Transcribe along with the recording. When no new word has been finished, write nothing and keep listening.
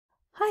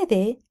Hi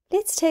there,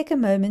 let's take a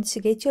moment to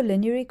get your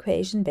linear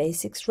equation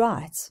basics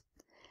right.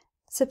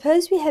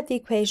 Suppose we have the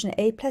equation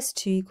a plus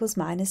 2 equals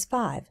minus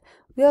 5.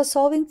 We are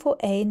solving for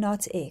a,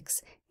 not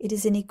x. It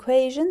is an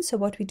equation, so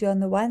what we do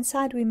on the one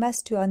side, we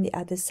must do on the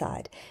other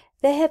side.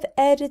 They have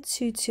added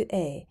 2 to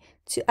a.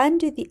 To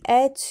undo the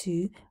add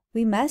 2,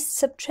 we must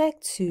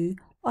subtract 2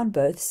 on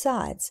both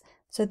sides.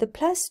 So the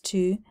plus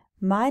 2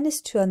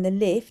 minus 2 on the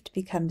left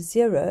becomes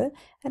 0,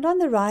 and on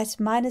the right,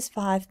 minus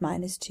 5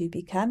 minus 2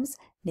 becomes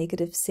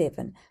negative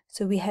 7.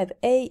 So we have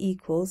a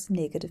equals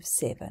negative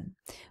 7.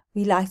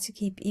 We like to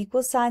keep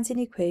equal signs in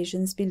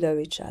equations below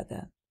each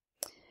other.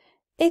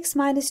 X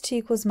minus 2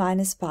 equals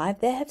minus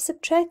 5. They have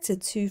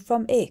subtracted 2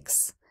 from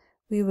x.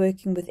 We're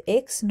working with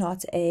x,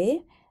 not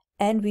a,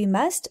 and we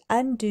must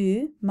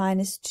undo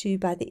minus 2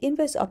 by the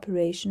inverse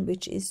operation,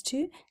 which is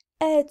to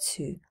add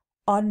 2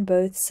 on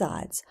both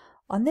sides.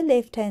 On the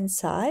left-hand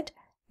side,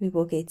 we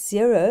will get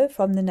 0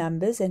 from the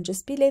numbers and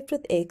just be left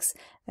with x.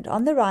 And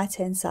on the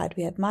right-hand side,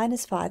 we have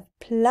minus 5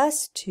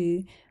 plus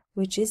 2,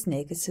 which is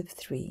negative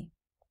 3.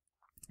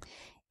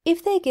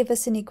 If they give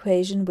us an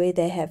equation where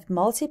they have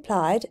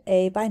multiplied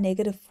a by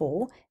negative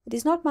 4, it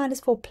is not minus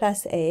 4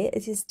 plus a,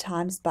 it is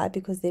times by,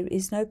 because there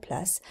is no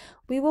plus.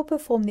 We will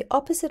perform the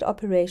opposite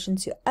operation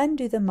to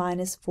undo the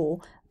minus 4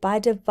 by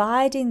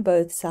dividing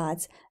both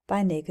sides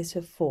by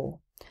negative 4.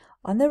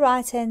 On the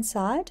right-hand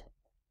side,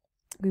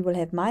 we will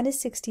have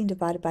minus 16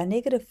 divided by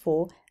negative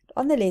 4.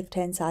 On the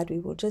left-hand side, we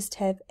will just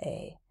have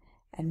a.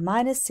 And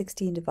minus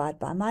 16 divided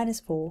by minus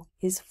 4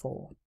 is 4.